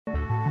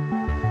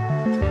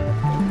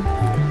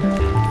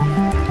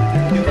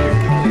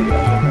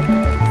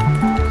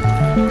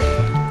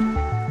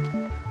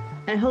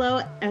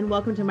Hello, and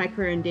welcome to My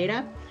Career in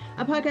Data,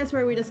 a podcast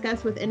where we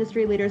discuss with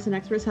industry leaders and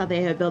experts how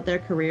they have built their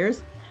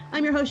careers.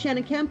 I'm your host,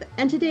 Shannon Kemp,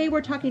 and today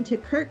we're talking to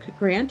Kirk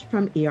Grant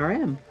from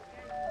ERM.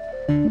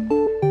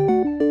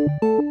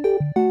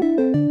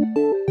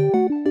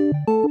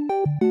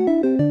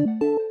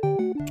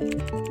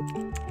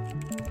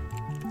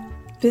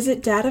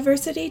 Visit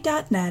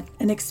dataversity.net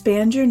and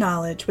expand your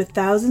knowledge with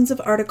thousands of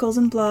articles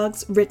and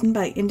blogs written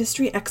by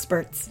industry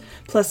experts,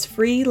 plus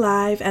free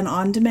live and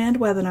on-demand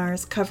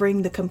webinars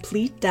covering the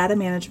complete data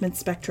management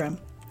spectrum.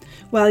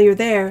 While you're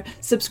there,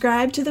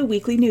 subscribe to the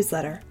weekly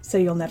newsletter so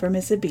you'll never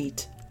miss a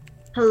beat.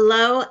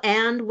 Hello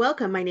and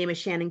welcome. My name is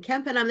Shannon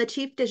Kemp, and I'm the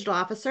Chief Digital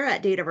Officer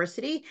at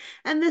Dataversity,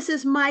 and this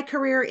is My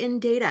Career in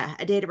Data,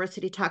 a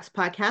Dataversity Talks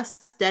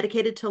podcast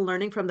dedicated to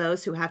learning from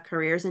those who have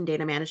careers in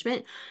data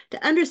management,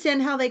 to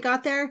understand how they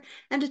got there,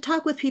 and to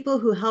talk with people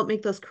who help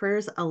make those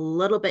careers a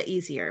little bit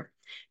easier.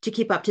 To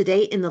keep up to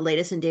date in the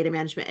latest in data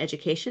management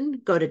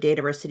education, go to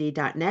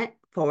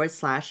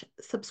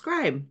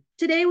dataversity.net/subscribe.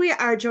 Today, we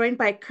are joined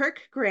by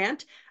Kirk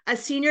Grant, a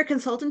senior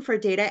consultant for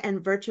data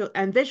and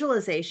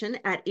visualization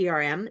at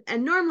ERM.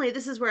 And normally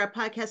this is where a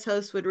podcast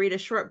host would read a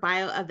short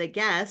bio of the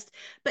guest.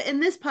 But in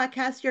this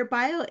podcast, your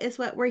bio is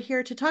what we're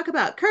here to talk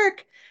about.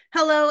 Kirk,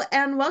 hello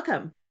and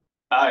welcome.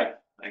 Hi,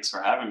 thanks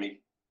for having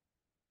me.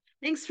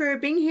 Thanks for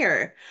being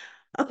here.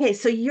 Okay,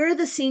 so you're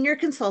the senior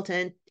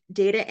consultant,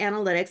 data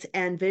analytics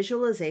and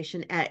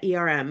visualization at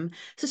ERM.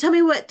 So tell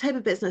me, what type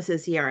of business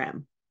is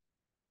ERM?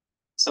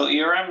 So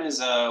ERM is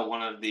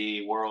one of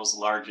the world's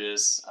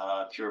largest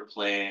pure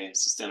play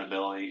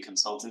sustainability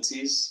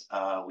consultancies.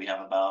 We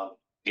have about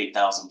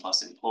 8,000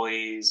 plus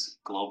employees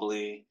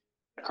globally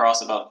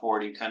across about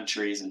 40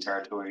 countries and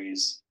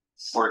territories,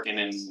 working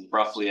in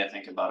roughly, I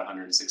think, about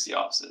 160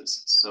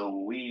 offices. So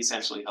we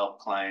essentially help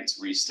clients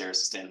reach their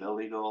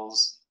sustainability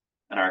goals,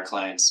 and our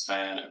clients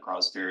span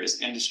across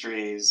various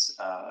industries,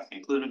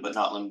 including but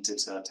not limited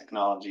to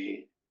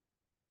technology,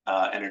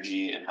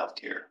 energy, and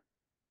healthcare,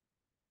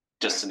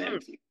 just to name a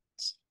few.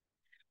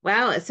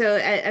 Wow. So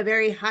a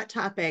very hot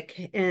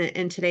topic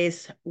in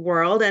today's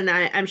world. And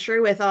I'm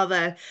sure with all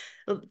the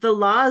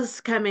laws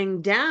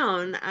coming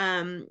down,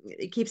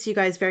 it keeps you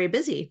guys very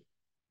busy.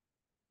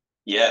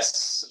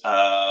 Yes,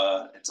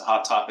 it's a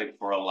hot topic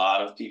for a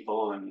lot of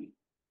people in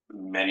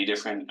many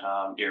different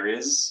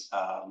areas.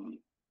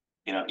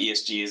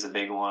 ESG is a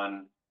big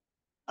one.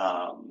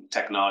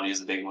 Technology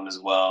is a big one as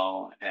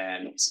well.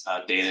 And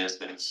data has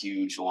been a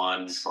huge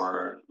one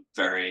for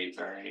very,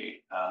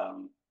 very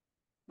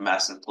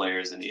massive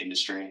players in the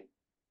industry.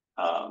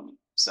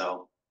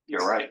 So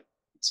you're right.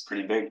 It's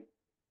pretty big.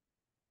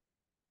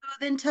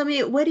 Then tell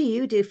me, what do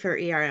you do for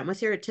ERM?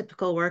 What's your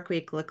typical work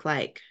week look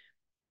like?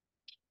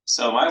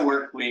 So my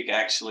work week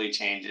actually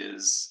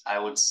changes. I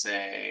would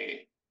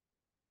say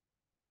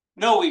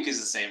no week is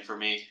the same for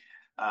me.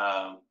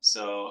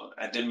 So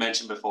I did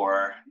mention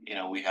before,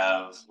 we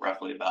have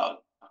roughly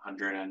about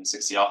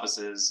 160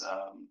 offices,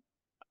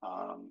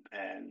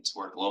 and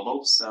we're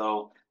global.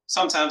 So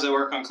sometimes I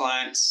work on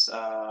clients.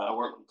 I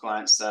work with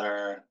clients that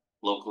are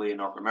locally in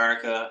North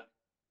America,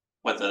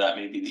 whether that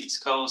may be the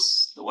East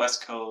Coast, the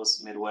West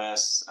Coast,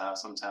 Midwest.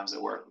 Sometimes I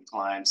work with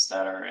clients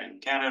that are in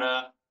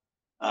Canada,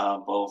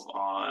 both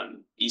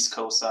on East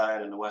Coast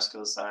side and the West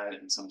Coast side.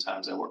 And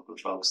sometimes I work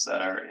with folks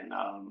that are in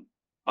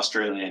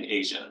Australia and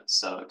Asia.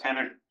 So it kind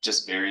of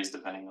just varies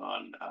depending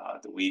on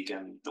the week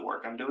and the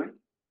work I'm doing.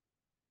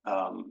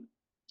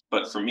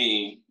 But for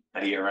me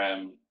at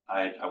ERM,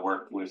 I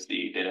work with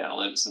the data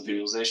analytics and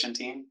visualization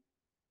team,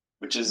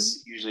 which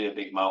is usually a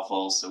big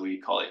mouthful. So we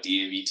call it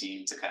DAV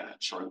team to kind of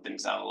shorten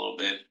things down a little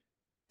bit.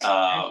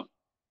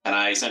 And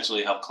I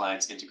essentially help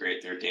clients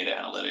integrate their data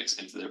analytics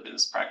into their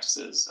business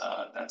practices.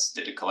 That's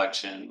data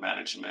collection,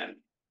 management,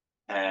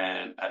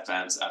 and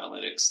advanced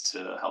analytics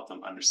to help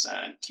them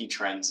understand key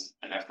trends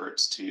and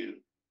efforts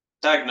to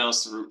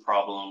diagnose the root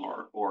problem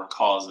or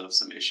cause of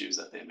some issues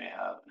that they may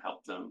have, and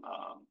help them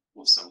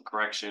with some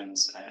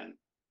corrections and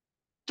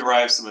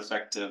derive some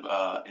effective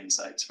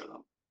insights for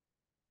them.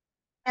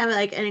 Have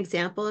like an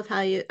example of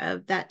how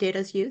that data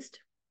is used?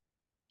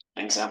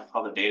 An example of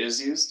how the data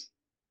is used?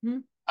 Mm-hmm.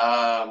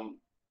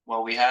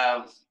 Well, we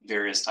have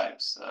various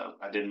types.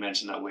 I did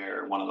mention that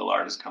we're one of the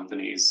largest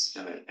companies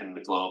in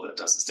the globe that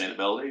does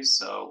sustainability.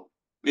 So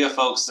we have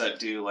folks that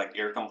do like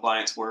air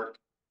compliance work.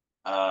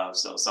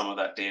 So some of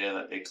that data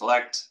that they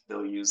collect,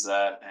 they'll use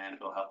that and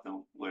it'll help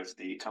them with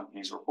the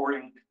company's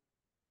reporting.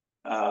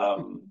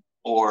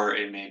 Or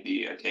it may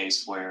be a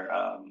case where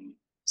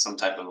some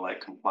type of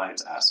like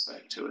compliance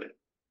aspect to it.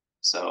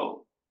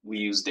 So we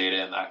use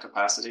data in that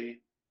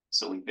capacity.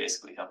 So we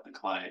basically help the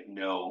client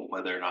know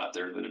whether or not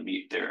they're going to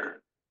meet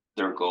their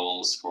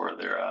goals for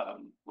their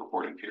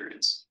reporting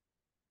periods.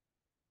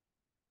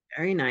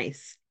 Very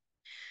nice.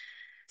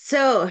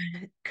 So,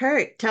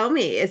 Kirk, tell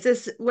me, is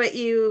this what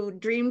you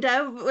dreamed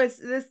of? Was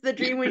this the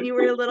dream when you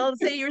were little?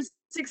 Say you're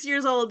 6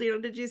 years old,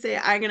 did you say,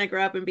 I'm going to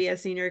grow up and be a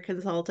senior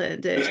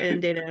consultant in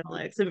data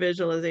analytics and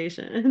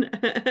visualization?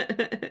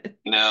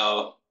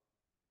 No,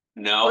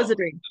 What was the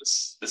dream?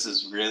 this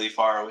is really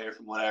far away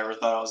from what I ever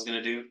thought I was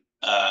going to do.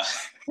 Uh,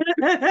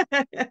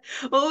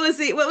 What was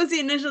the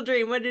initial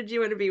dream? What did you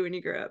want to be when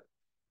you grew up?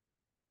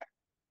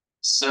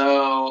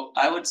 so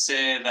I would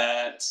say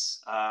that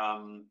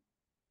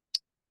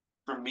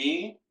for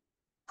me,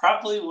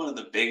 probably one of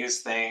the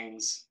biggest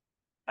things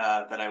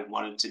that I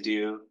wanted to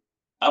do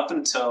up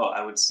until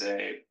I would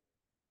say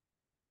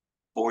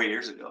 4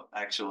 years ago,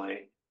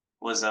 actually,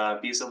 was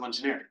be a civil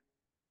engineer.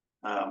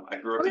 I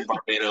grew Oh, up in really?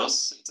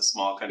 Barbados. It's a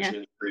small Yeah. country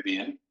in the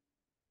Caribbean.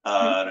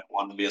 Mhm. And I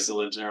wanted to be a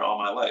civil engineer all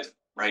my life,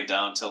 right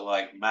down to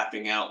like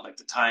mapping out like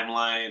the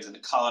timelines and the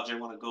college I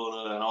want to go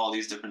to and all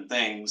these different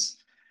things.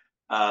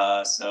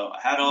 So I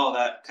had all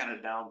that kind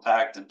of down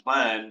packed and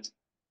planned.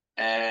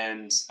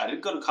 And I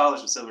did go to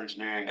college for civil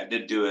engineering. I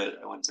did do it.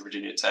 I went to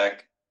Virginia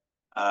Tech,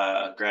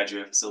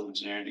 graduate with a civil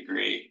engineering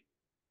degree.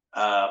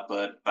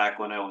 But back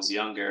when I was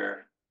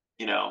younger,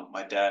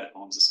 my dad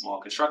owns a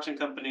small construction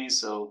company,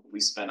 so we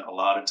spent a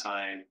lot of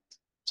time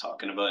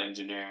talking about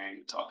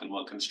engineering, talking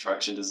about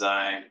construction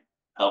design,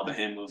 helping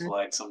him with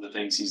like some of the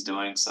things he's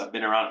doing. So I've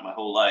been around it my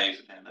whole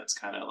life, and that's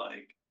kind of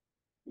like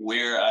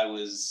where I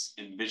was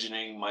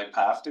envisioning my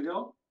path to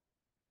go.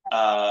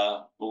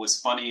 But what's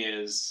funny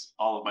is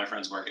all of my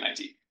friends work in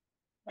IT.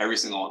 Every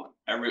single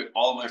one.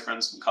 All of my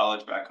friends from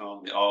college back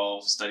home, they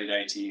all studied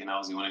IT, and I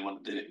was the only one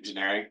that did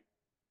engineering.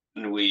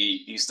 And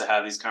we used to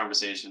have these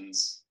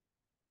conversations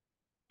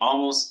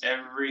almost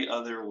every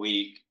other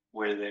week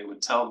where they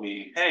would tell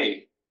me,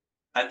 "Hey,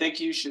 I think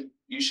you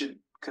should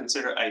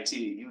consider IT.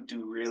 You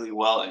do really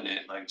well in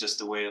it. Like just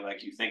the way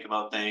like you think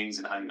about things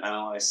and how you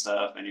analyze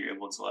stuff, and you're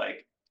able to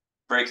like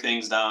break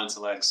things down into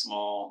like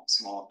small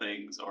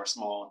things or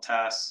small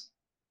tasks.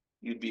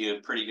 You'd be a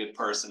pretty good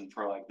person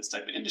for like this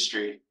type of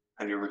industry.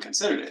 Have you ever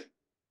considered it?"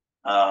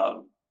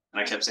 And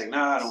I kept saying,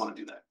 "No, I don't want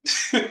to do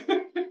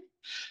that."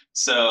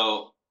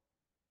 So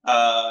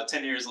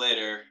 10 years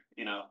later,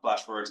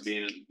 flash forward to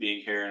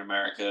being here in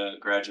America,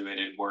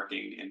 graduated,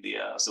 working in the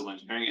civil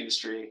engineering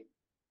industry.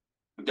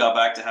 We got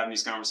back to having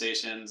these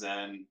conversations,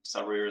 and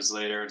several years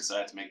later,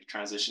 decided to make the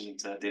transition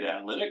into data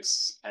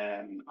analytics.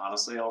 And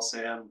honestly, I'll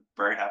say I'm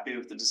very happy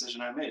with the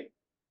decision I made.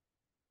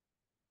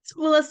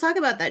 Well, let's talk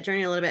about that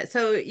journey a little bit.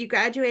 So you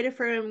graduated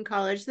from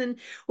college, then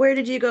where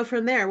did you go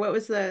from there? What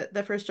was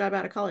the first job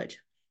out of college?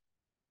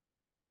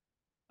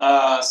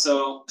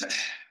 So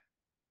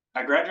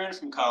I graduated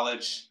from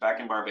college back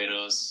in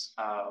Barbados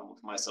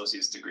with my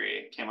associate's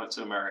degree. Came up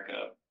to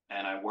America,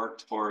 and I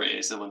worked for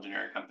a civil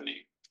engineering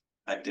company.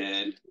 I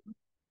did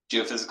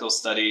geophysical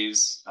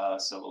studies,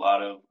 so a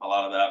lot of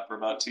that for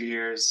about 2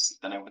 years.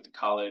 Then I went to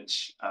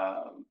college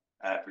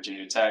at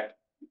Virginia Tech.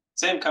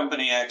 Same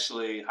company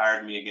actually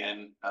hired me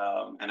again,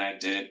 and I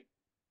did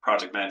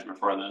project management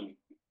for them,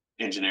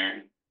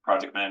 engineering,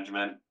 project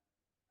management.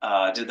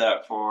 Did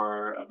that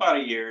for about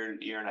a year,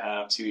 year and a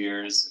half, 2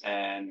 years,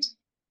 and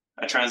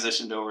I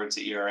transitioned over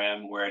to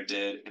ERM where I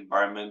did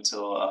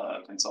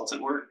environmental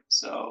consultant work.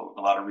 So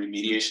a lot of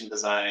remediation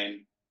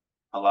design,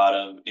 a lot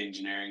of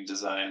engineering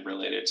design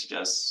related to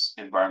just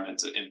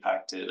environmental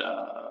impacted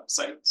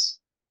sites,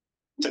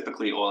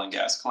 typically oil and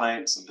gas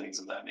clients and things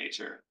of that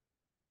nature.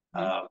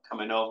 Mhm.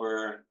 Coming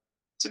over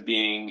to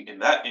being in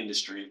that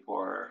industry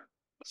for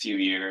a few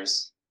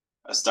years,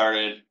 I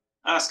started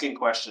asking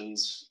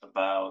questions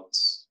about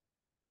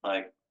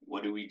like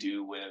what do we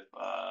do with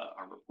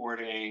our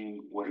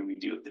reporting? What do we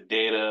do with the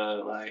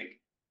data? Like,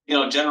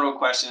 general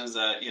questions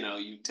that,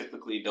 you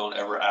typically don't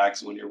ever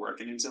ask when you're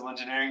working in civil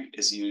engineering.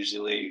 It's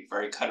usually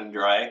very cut and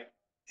dry.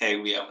 Hey,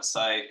 we have a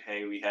site.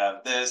 Hey, we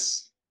have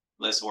this.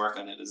 Let's work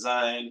on the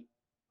design.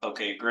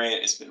 Okay,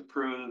 great. It's been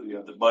approved. We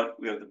have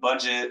the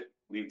budget.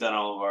 We've done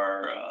all of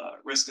our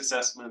risk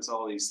assessments,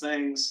 all these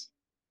things.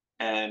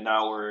 And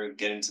now we're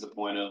getting to the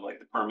point of like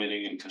the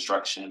permitting and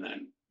construction.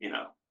 And,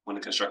 when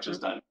the construction is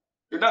Mhm. done,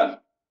 you're done.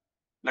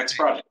 Next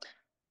project,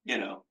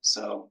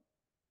 So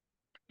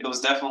it was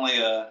definitely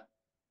a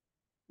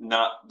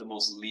not the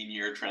most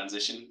linear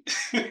transition.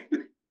 I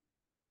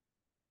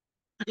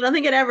don't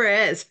think it ever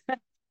is.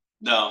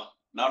 No,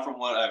 not from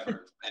what I've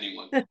heard from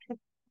anyone.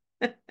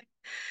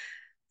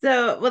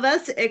 So, well,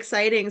 that's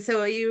exciting.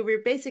 So you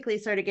were basically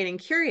started getting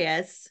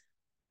curious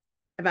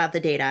about the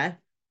data.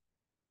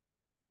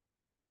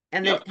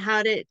 And then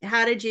Yep.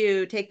 how did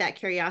you take that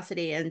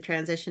curiosity and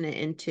transition it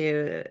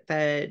into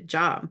the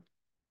job?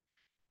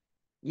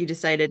 You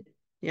decided,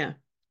 yeah.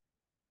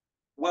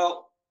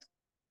 Well,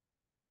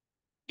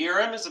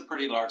 ERM is a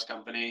pretty large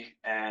company,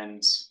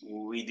 and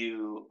we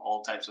do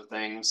all types of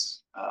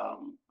things.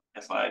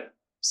 If I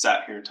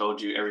sat here and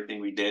told you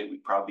everything we did,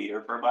 we'd probably be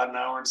here for about an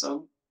hour or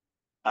so.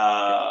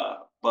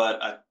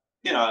 But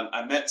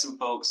I met some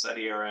folks at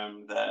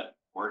ERM that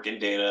work in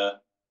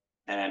data,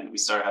 and we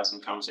started having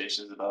some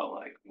conversations about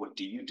like, what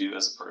do you do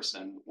as a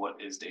person?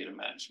 What is data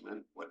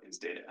management? What is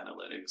data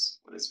analytics?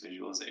 What is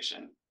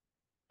visualization?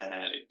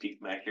 And it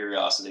piqued my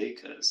curiosity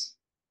because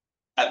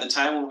at the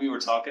time when we were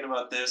talking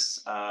about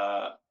this,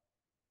 I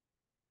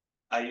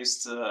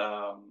used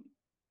to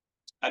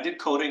I did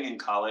coding in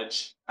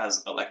college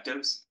as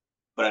electives,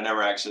 but I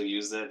never actually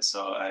used it.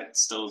 So I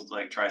still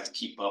like tried to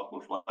keep up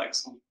with like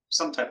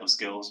some type of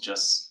skills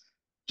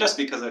just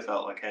because I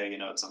felt like, hey,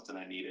 it's something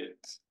I needed.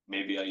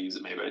 Maybe I use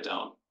it, maybe I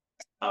don't.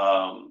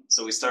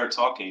 So we started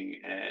talking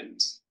and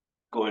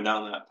going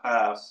down that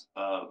path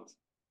of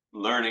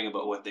learning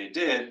about what they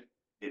did.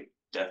 It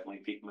definitely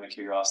piqued my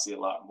curiosity a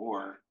lot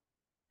more.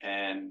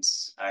 And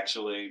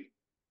actually,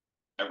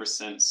 ever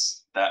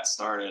since that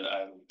started,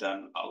 I've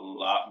done a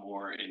lot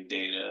more in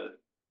data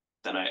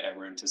than I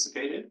ever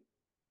anticipated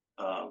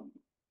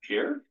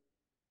here.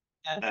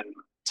 Yeah. And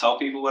tell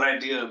people what I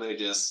do, and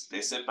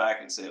they sit back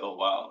and say, "Oh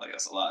wow, like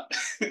that's a lot."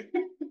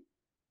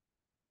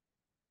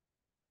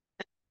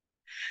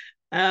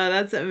 Oh,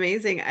 that's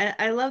amazing.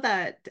 I love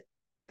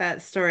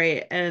that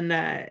story. And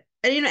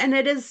and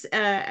it is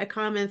a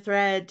common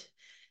thread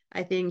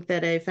I think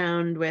that I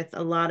found with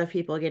a lot of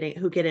people getting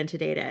who get into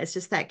data. It's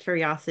just that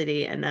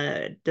curiosity and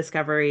a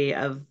discovery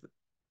of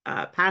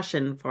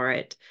passion for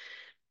it.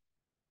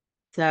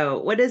 So,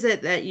 what is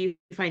it that you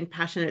find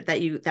passionate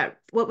that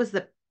what was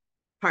the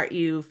part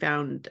you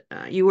found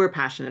you were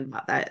passionate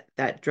about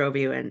that drove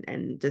you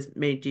and just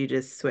made you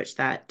just switch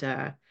that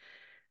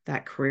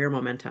career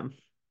momentum?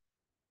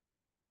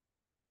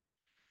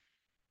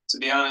 To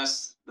be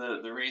honest,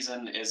 the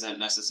reason isn't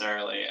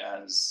necessarily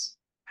as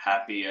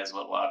happy as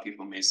what a lot of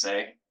people may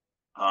say.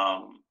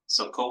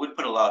 So COVID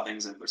put a lot of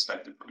things in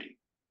perspective for me.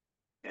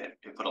 It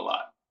put a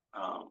lot.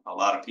 A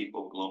lot of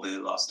people globally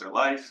lost their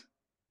life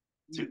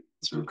through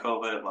Mhm.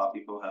 COVID. A lot of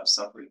people have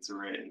suffered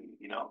through it, and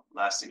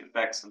lasting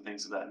effects and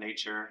things of that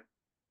nature.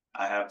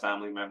 I have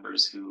family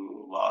members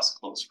who lost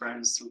close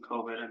friends through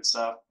COVID and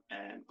stuff,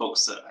 and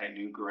folks that I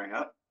knew growing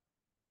up.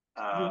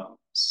 Mhm.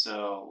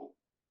 So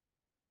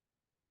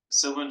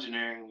civil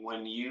engineering,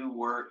 when you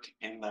work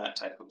in that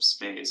type of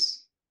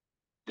space,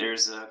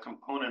 there's a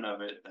component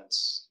of it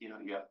that's, you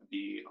have to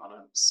be on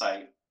a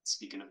site,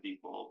 speaking to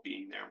people,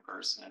 being there in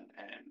person,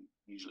 and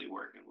usually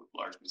working with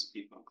large groups of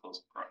people in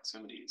close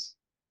proximities.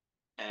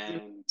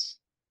 And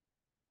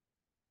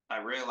I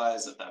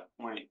realized at that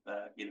point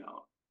that,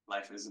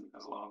 life isn't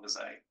as long as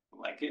I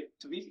like it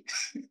to be.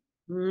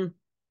 Mhm.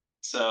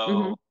 So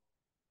Mhm.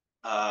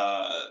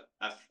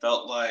 I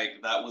felt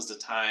like that was the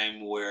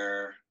time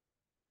where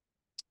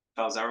if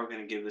I was ever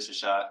going to give this a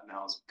shot,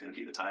 now was going to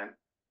be the time.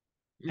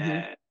 Mhm.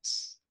 And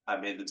I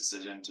made the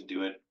decision to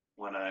do it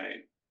when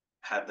I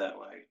had that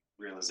like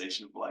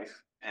realization of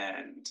life.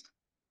 And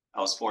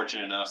I was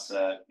fortunate enough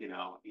that,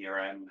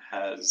 ERM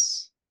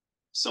has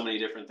so many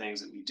different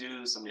things that we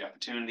do, so many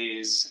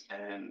opportunities.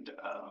 And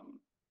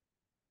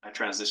I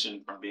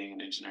transitioned from being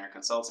an engineer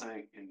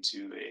consultant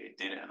into a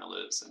data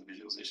analytics and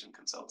visualization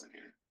consultant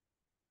here.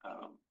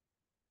 Um,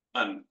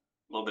 and a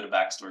little bit of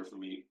backstory for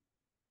me.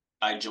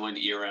 I joined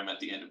ERM at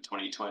the end of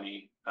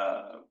 2020,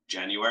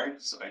 January.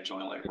 So I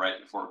joined like right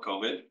before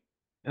COVID.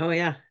 Oh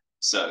yeah.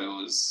 So it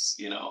was,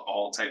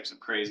 all types of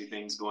crazy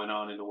things going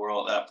on in the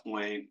world at that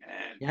point.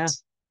 And, Yeah.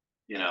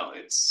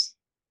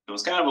 it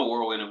was kind of a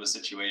whirlwind of a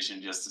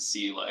situation just to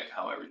see like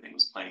how everything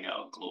was playing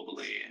out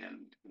globally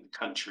and in the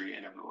country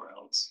and everywhere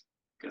else.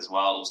 Because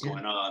while it was Yeah.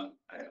 going on,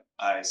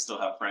 I still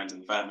have friends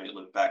and family that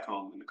live back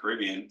home in the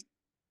Caribbean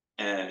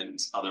and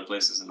other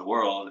places in the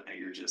world. And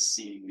you're just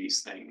seeing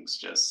these things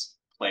just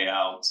play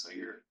out. So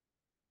you're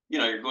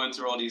going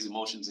through all these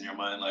emotions in your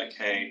mind, like,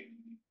 hey,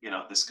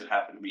 this could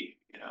happen to me.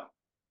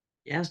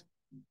 Yeah.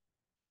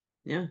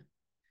 Yeah.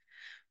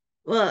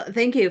 Well,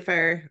 thank you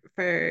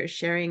for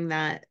sharing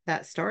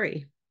that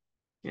story.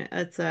 Yeah,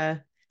 it's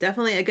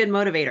definitely a good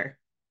motivator.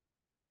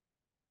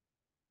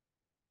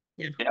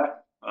 Yeah, Yeah.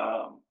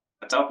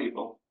 I tell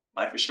people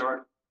life is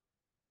short.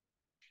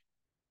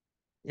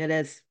 it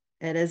is.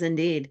 It is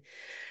indeed.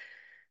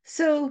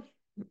 So,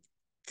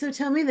 so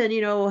tell me then,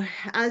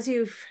 as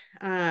you've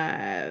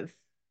uh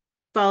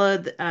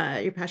followed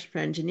your passion for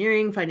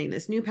engineering, finding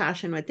this new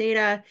passion with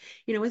data,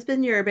 what's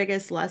been your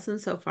biggest lesson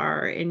so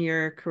far in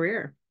your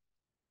career?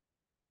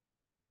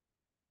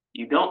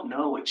 You don't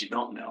know what you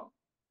don't know.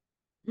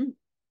 Mm.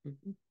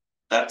 Mhm.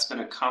 That's been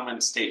a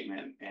common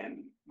statement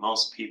in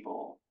most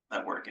people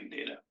that work in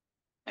data.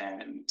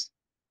 And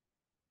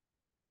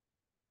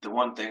the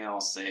one thing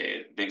I'll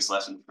say, the biggest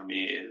lesson for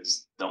me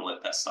is don't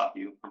let that stop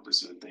you from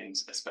pursuing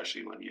things,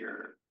 especially when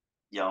you're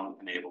young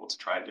and able to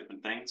try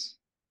different things.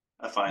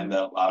 I find Mhm.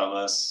 that a lot of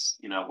us,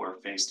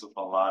 we're faced with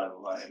a lot of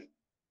like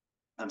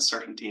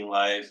uncertainty in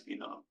life,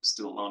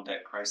 student loan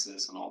debt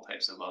crisis and all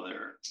types of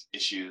other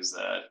issues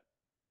that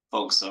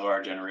folks of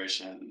our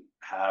generation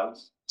have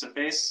to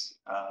face.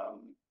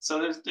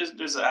 So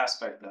there's an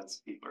aspect that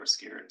people are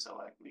scared to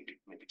like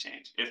make a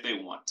change if they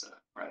want to,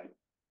 right?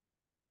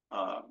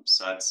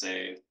 So I'd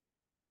say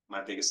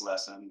my biggest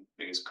lesson,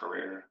 biggest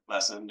career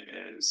lesson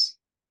is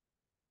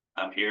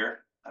I'm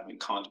here. I've been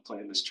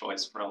contemplating this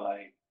choice for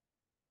like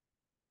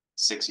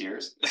 6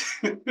 years.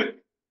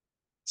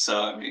 So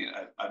I mean,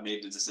 I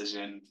made the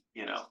decision,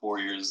 4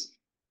 years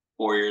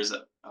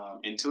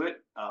into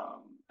it,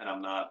 and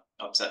I'm not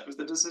upset with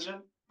the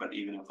decision. But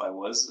even if I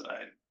was,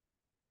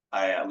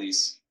 I at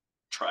least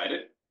tried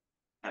it,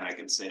 and I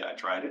can say I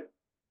tried it.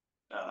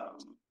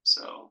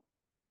 So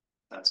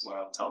that's what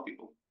I'll tell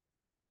people.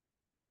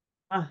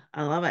 Oh,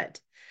 I love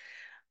it.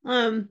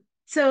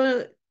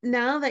 So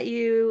now that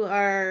you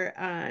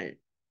are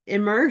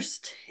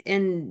immersed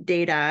in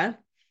data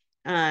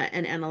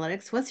and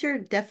analytics, what's your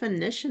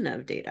definition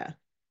of data?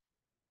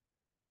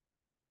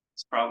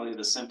 It's probably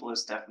the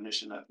simplest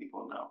definition that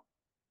people know.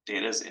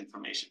 Data is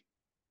information.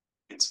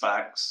 It's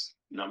facts,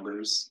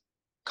 numbers,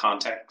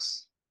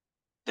 context,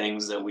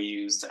 things that we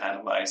use to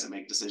analyze and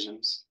make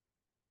decisions.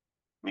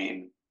 I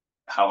mean,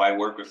 how I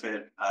work with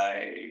it,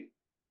 I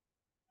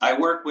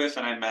work with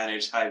and I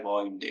manage high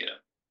volume data.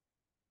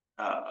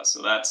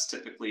 So that's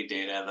typically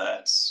data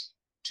that's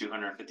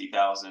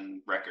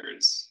 250,000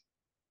 records,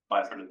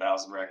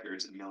 500,000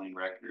 records, a million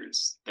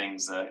records,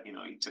 things that you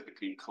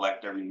typically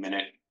collect every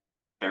minute,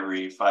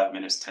 every 5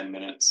 minutes, 10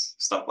 minutes,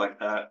 stuff like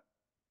that.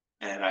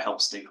 And I help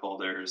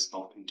stakeholders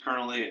both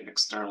internally and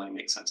externally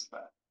make sense of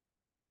that.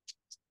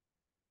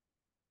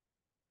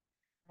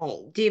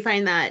 Right. Do you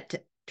find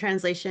that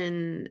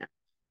translation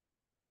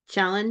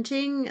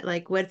challenging?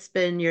 Like, what's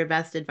been your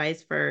best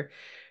advice for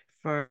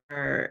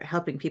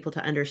helping people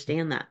to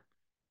understand that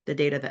the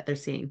data that they're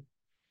seeing?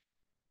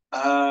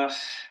 Uh,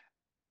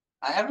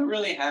 I haven't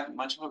really had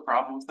much of a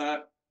problem with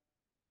that,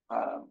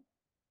 um,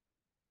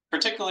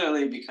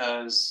 particularly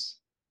because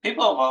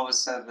people have always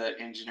said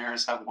that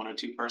engineers have one or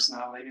two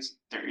personalities.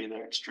 They're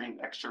either extreme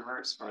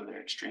extroverts or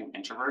they're extreme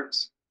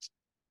introverts.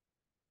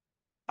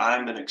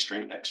 I'm an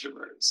extreme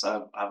extrovert,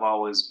 so I've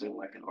always been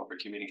like an over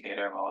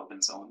communicator. I've always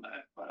been someone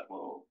that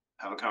will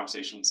have a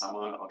conversation with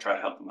someone. I'll try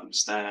to help them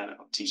understand.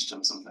 I'll teach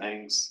them some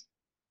things.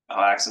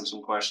 I'll ask them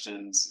some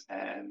questions,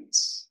 and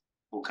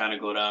we'll kind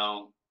of go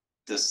down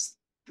this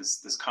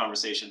this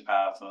conversation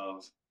path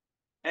of,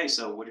 hey,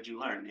 so what did you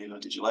learn?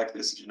 Did you like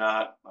this? Did you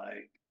not?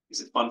 Like,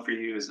 is it fun for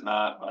you? Is it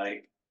not?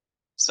 Like,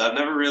 so I've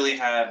never really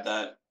had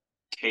that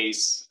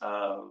case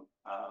of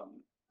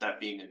that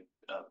being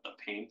a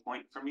pain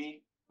point for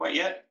me quite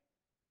yet,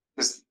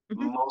 because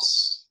Mhm.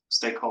 most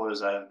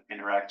stakeholders I've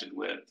interacted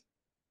with,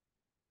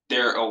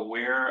 they're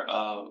aware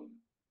of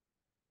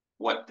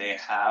what they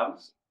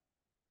have.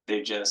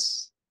 They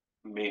just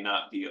may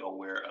not be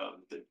aware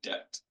of the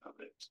depth of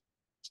it.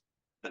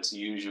 That's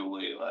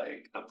usually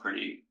like a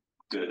pretty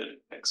good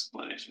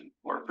explanation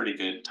or a pretty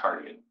good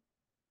target.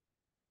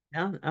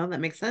 Oh, oh, that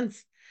makes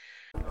sense.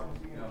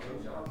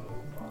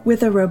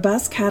 With a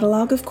robust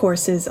catalog of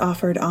courses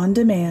offered on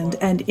demand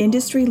and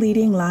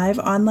industry-leading live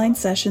online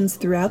sessions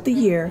throughout the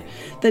year,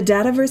 the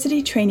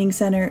Dataversity Training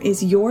Center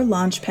is your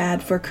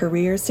launchpad for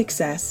career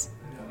success.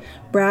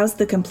 Browse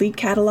the complete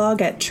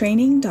catalog at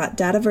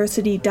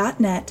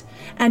training.dataversity.net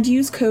and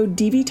use code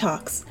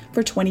DVTalks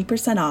for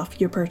 20%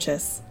 off your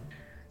purchase.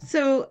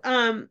 So,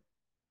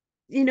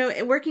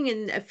 working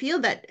in a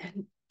field that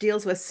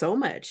deals with so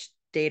much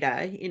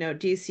data,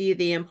 do you see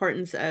the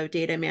importance of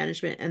data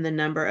management and the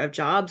number of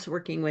jobs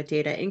working with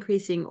data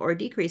increasing or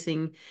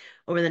decreasing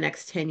over the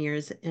next 10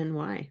 years, and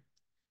why?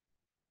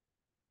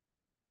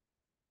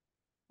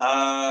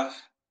 Uh,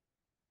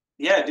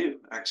 yeah, I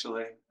do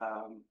actually.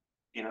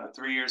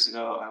 3 years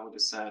ago, I would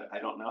have said I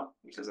don't know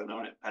because I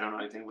don't know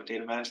anything about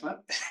data management.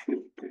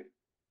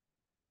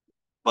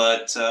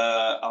 But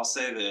I'll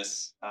say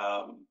this: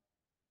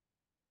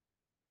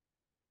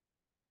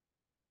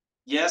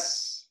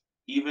 yes,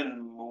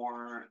 even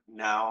more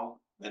now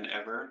than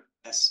ever,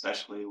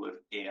 especially with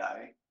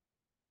AI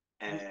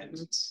and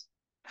Mhm.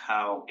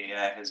 how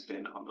AI has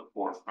been on the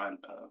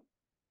forefront of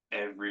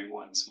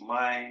everyone's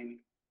mind,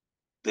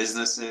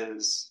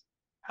 businesses,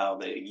 how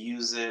they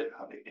use it,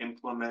 how they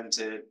implement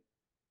it,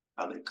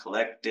 how they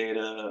collect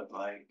data.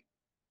 Like,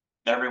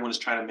 everyone is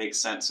trying to make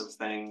sense of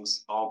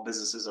things. All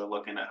businesses are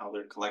looking at how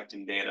they're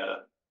collecting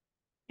data.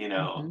 You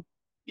know, Mhm.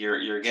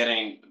 you're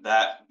getting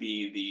that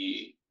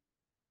be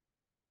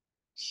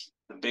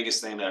the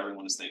biggest thing that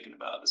everyone is thinking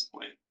about at this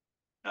point.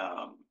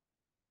 Um,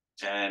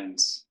 and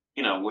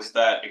with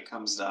that, it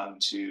comes down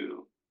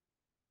to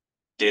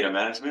data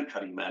management. How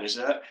do you manage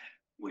that?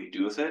 What do you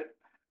do with it?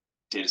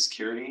 Data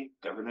security,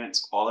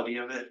 governance, quality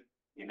of it,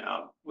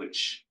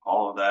 which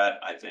all of that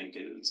I think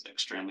is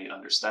extremely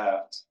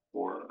understaffed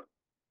for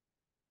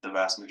the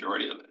vast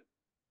majority of it,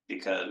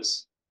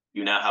 because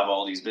you now have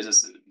all these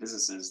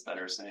businesses that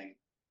are saying,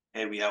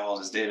 hey, we have all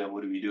this data,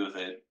 what do we do with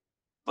it?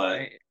 But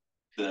Right.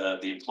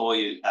 the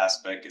employee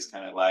aspect is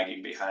kind of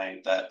lagging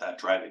behind that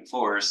driving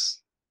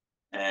force.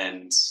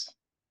 And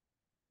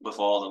with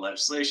all the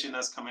legislation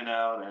that's coming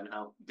out and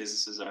how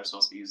businesses are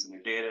supposed to be using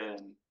their data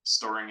and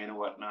storing it and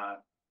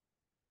whatnot,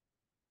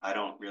 I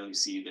don't really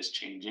see this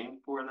changing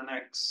for the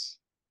next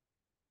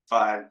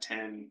 5,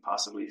 10,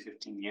 possibly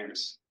 15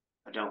 years.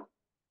 I don't.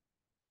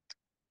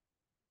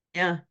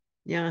 Yeah,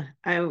 yeah,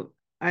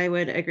 I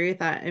would agree with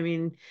that. I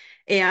mean,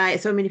 AI,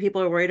 so many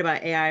people are worried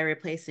about AI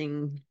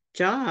replacing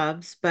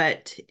jobs,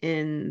 but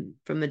in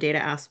from the data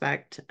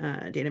aspect,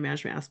 data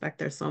management aspect,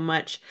 there's so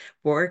much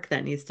work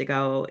that needs to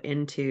go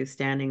into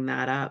standing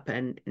that up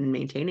and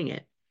maintaining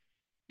it.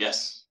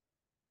 Yes.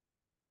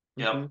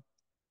 Yep. Hmm.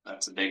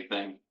 That's a big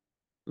thing.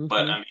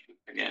 But I Hmm. mean,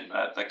 again,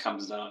 that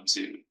comes down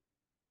to the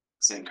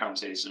same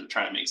conversation of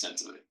trying to make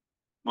sense of it.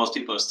 Most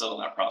people are still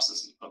in that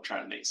process of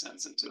trying to make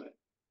sense into it.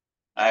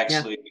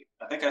 Yeah.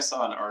 I think I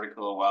saw an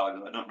article a while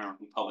ago. I don't remember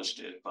who published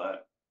it,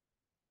 but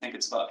I think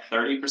it's about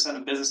 30%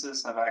 of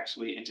businesses have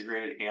actually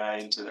integrated AI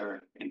into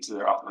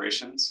their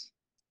operations,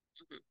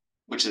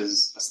 which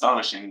is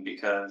astonishing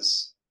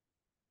because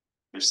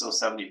there's still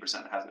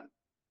 70% hasn't.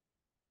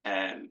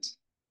 And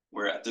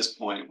we're at this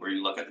point where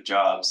you look at the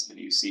jobs and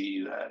you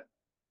see that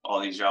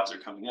all these jobs are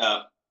coming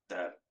up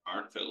that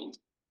aren't filled.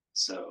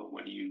 So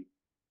when you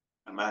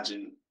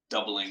imagine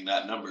doubling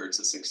that number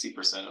to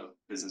 60% of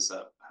businesses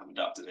that have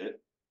adopted it,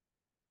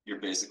 you're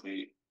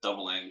basically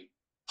doubling,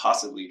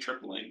 possibly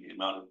tripling the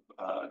amount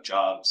of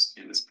jobs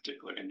in this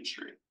particular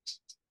industry,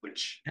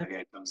 which Yeah.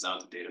 again comes down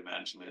to data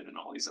management and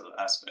all these other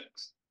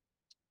aspects.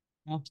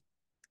 Yeah.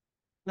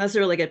 That's a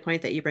really good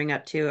point that you bring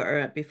up too,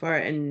 or before,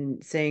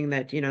 and saying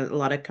that, a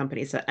lot of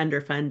companies that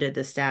underfunded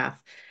the staff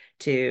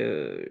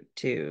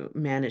to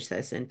manage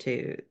this and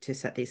to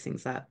set these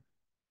things up.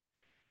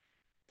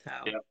 So,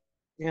 Yeah.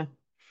 yeah.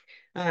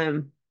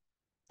 Um,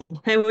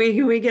 and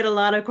we get a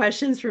lot of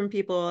questions from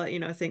people,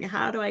 saying,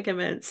 how do I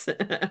convince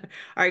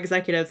our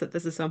executives that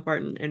this is so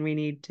important and we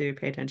need to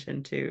pay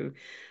attention to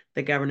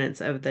the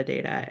governance of the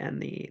data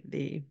and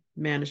the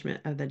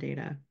management of the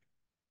data,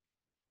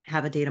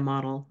 have a data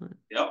model.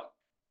 Yep.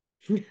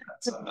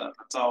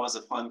 That's always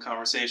a fun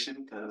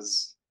conversation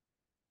because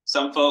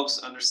some folks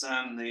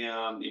understand the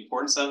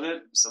importance of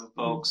it. Some Mhm.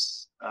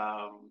 folks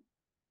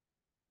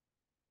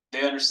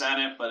they understand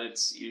it, but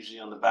it's usually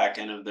on the back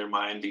end of their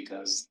mind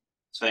because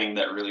the thing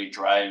that really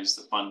drives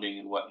the funding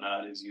and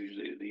whatnot is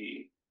usually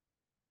the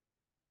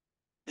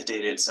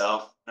data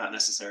itself, not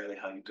necessarily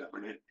how you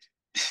govern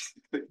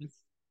it.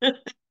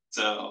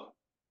 So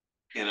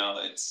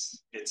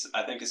it's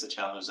I think it's a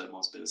challenge that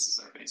most businesses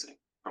are facing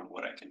from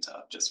what I can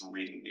tell, just from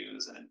reading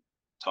news and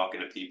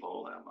talking to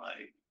people and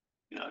like,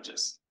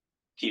 just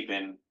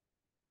keeping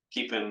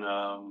keeping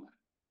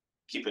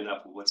keeping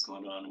up with what's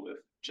going on with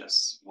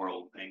just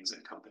world things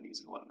and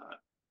companies and whatnot.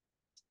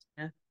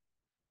 Yeah.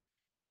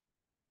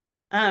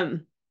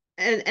 Um,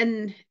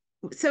 and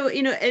so,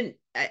 and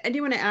I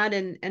do want to add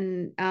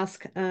and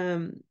ask,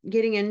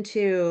 getting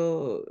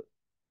into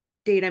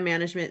data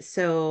management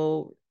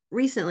so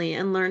recently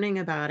and learning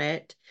about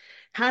it,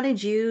 how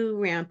did you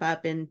ramp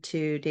up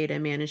into data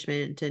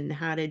management and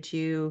how did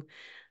you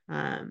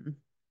um,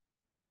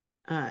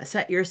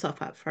 set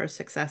yourself up for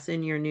success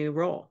in your new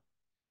role?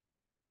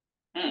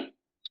 Hmm.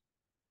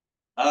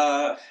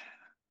 Uh,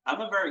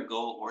 I'm a very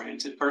goal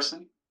oriented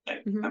person.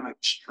 Like Hmm. I'm an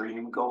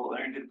extreme goal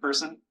oriented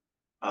person.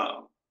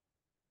 Um,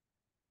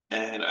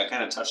 and I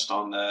kind of touched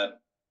on that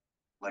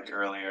like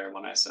earlier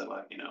when I said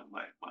like,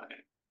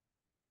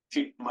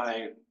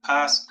 my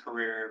past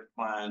career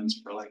plans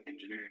for like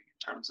engineering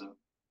in terms of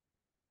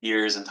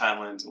years and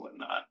timelines and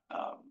whatnot.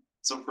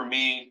 So for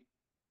me,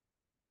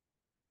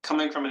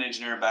 coming from an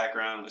engineering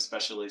background,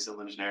 especially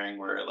civil engineering,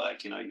 where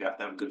like, you have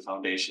to have a good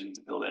foundation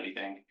to build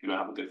anything. If you don't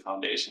have a good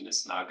foundation,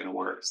 it's not going to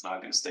work. It's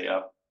not going to stay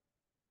up.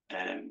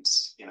 And,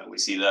 we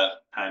see that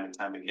time and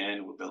time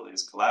again with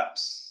buildings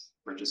collapse,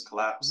 bridges Hmm.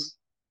 collapse.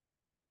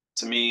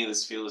 To me,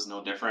 this field is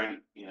no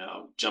different,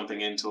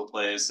 jumping into a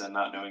place and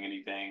not knowing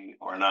anything,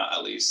 or not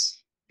at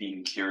least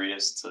being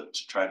curious to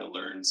try to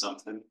learn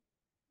something.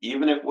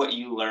 Even if what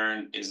you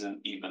learn isn't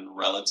even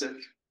relative.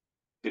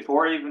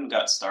 Before I even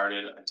got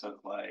started, I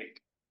took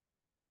like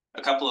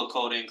a couple of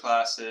coding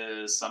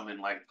classes, some in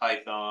like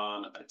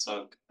Python. I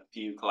took a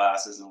few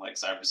classes in like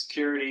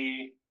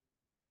cybersecurity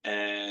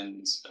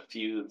and a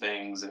few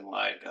things in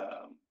like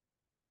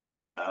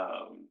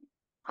um,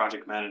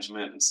 project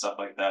management and stuff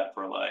like that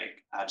for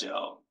like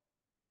agile,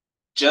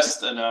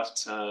 just enough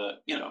to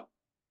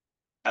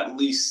at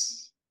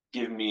least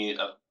give me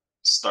a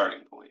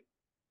starting point.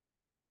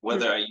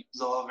 Whether I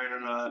use all of it or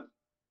not,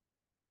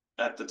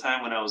 at the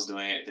time when I was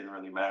doing it, it didn't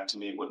really matter to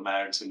me. What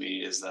mattered to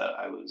me is that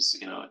I was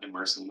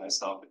immersing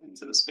myself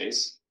into the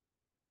space.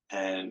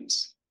 And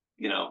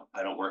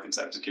I don't work in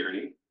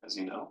cybersecurity, as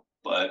you know,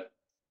 but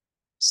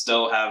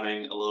still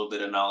having a little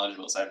bit of knowledge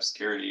about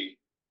cybersecurity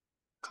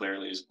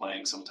clearly is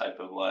playing some type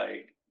of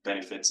like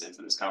benefits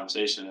into this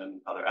conversation and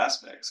other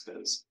aspects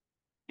because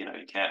you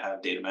can't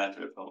have data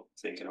management without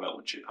thinking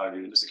about how you're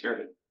doing the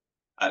security.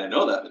 I didn't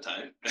know that at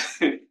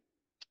the time,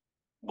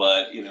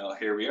 but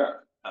here we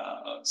are.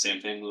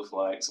 Same thing with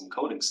like some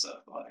coding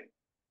stuff. Like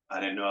I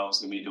didn't know I was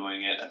going to be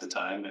doing it at the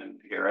time, and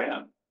here I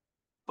am.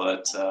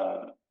 But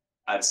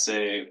I'd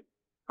say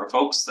for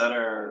folks that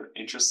are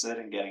interested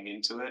in getting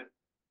into it,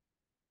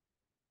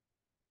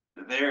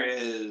 there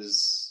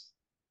is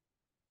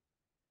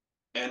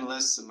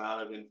endless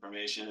amount of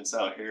information. It's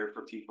out here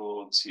for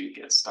people to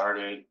get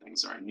started.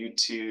 Things are on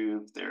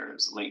YouTube.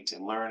 There's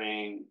LinkedIn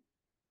Learning,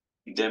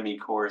 Udemy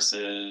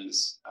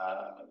courses.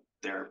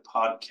 There are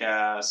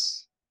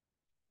podcasts.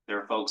 There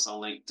are folks on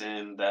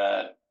LinkedIn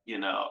that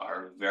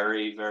are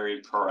very,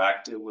 very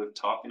proactive with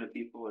talking to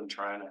people and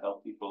trying to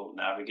help people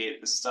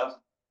navigate this stuff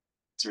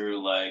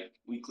through like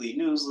weekly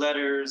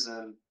newsletters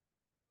and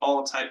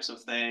all types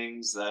of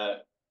things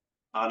that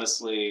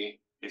honestly,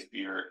 if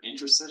you're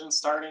interested in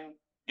starting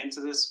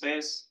into this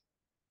space,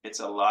 it's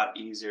a lot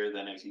easier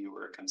than if you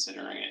were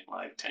considering it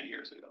like 10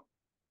 years ago.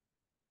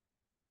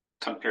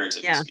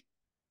 comparatively Yeah. speaking.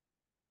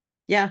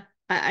 Yeah,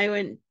 I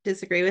wouldn't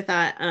disagree with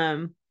that.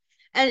 And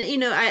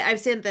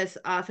I've said this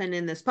often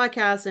in this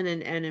podcast and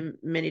in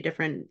many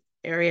different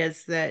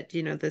areas that,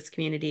 this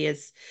community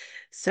is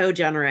so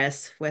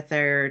generous with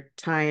their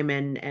time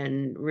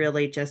and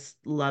really just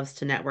loves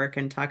to network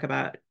and talk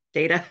about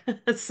data.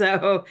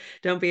 So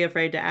don't be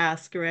afraid to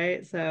ask,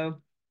 right? So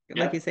like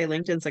Yeah, you say,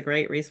 LinkedIn's a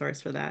great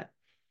resource for that.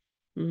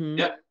 Hmm.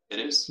 yeah, it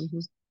is.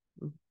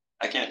 Hmm.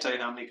 I can't tell you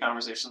how many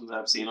conversations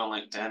I've seen on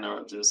LinkedIn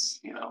or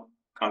just,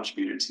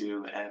 contributed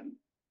to, and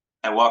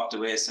I walked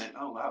away saying,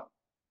 "Oh wow,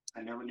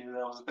 I never knew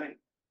that was a thing."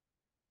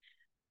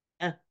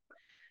 Yeah.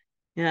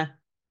 Yeah.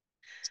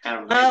 It's kind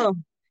of amazing. Oh,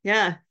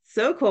 yeah.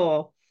 So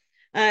cool.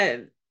 Uh,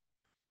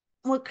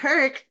 Well,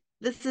 Kirk,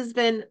 this has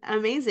been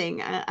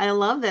amazing. I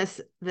love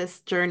this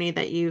journey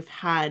that you've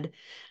had.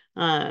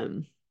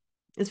 Um,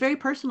 it's a very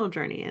personal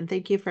journey, and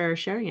thank you for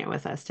sharing it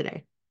with us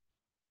today.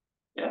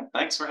 Yeah,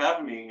 thanks for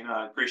having me.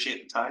 I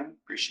appreciate the time,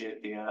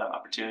 appreciate the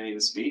opportunity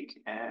to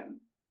speak, and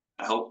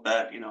I hope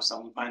that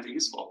someone finds it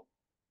useful.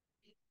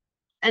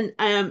 And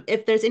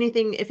if there's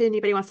anything, if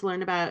anybody wants to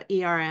learn about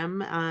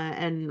ERM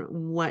and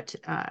what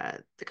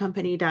the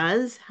company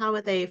does, how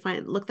would they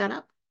look that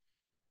up?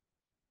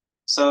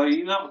 So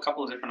you have a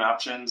couple of different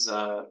options.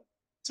 To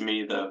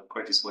me, the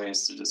quickest way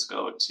is to just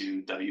go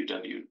to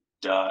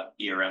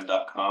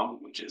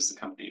www.erm.com, which is the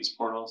company's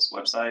portal's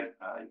website.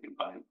 You can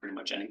find pretty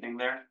much anything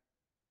there.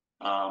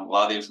 A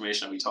lot of the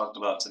information that we talked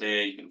about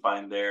today, you can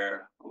find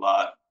there a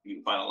lot. You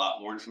can find a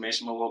lot more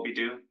information about what we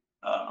do.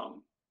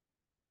 Um,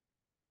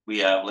 we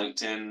have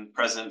LinkedIn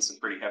presence, a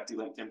pretty hefty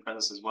LinkedIn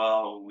presence as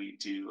well. We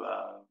do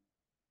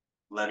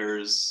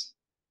letters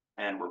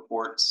and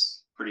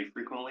reports pretty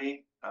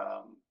frequently.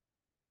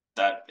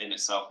 That in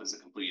itself is a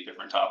completely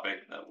different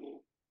topic that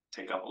will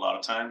take up a lot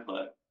of time.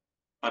 But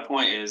my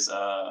point is,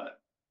 the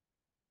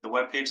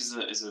webpage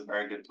is a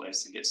very good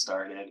place to get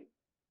started.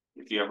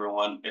 If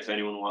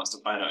anyone wants to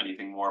find out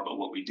anything more about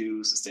what we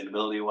do,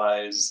 sustainability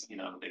wise,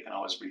 they can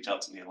always reach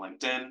out to me on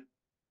LinkedIn.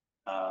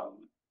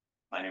 Um,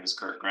 my name is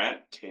Kirk Grant,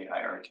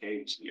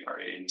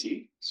 KirkGrant.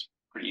 It's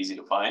pretty easy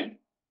to find.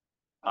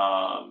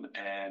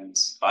 And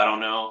if I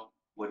don't know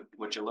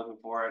what you're looking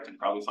for, I can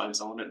probably find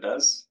someone that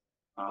does.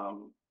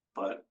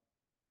 But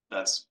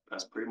that's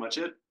pretty much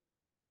it.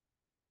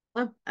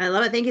 Well, I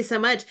love it. Thank you so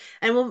much.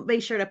 And we'll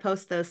make sure to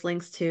post those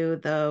links to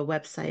the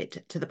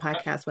website, to the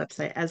podcast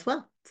website as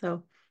well.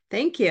 So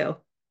thank you.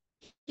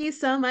 Thank you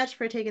so much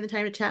for taking the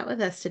time to chat with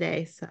us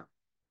today. So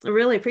I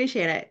really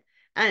appreciate it.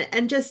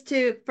 And just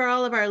for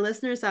all of our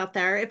listeners out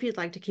there, if you'd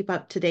like to keep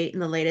up to date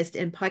in the latest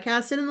in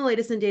podcasts and in the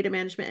latest in data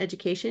management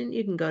education,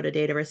 you can go to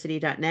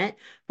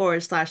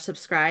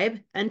dataversity.net/subscribe.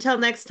 Until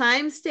next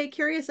time, stay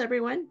curious,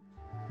 everyone.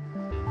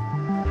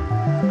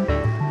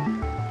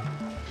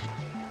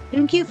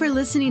 Thank you for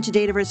listening to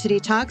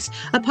Dataversity Talks,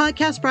 a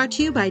podcast brought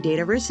to you by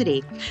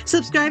Dataversity.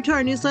 Subscribe to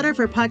our newsletter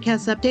for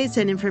podcast updates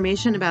and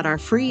information about our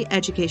free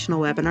educational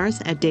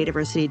webinars at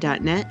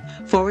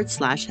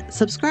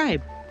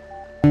dataversity.net/subscribe.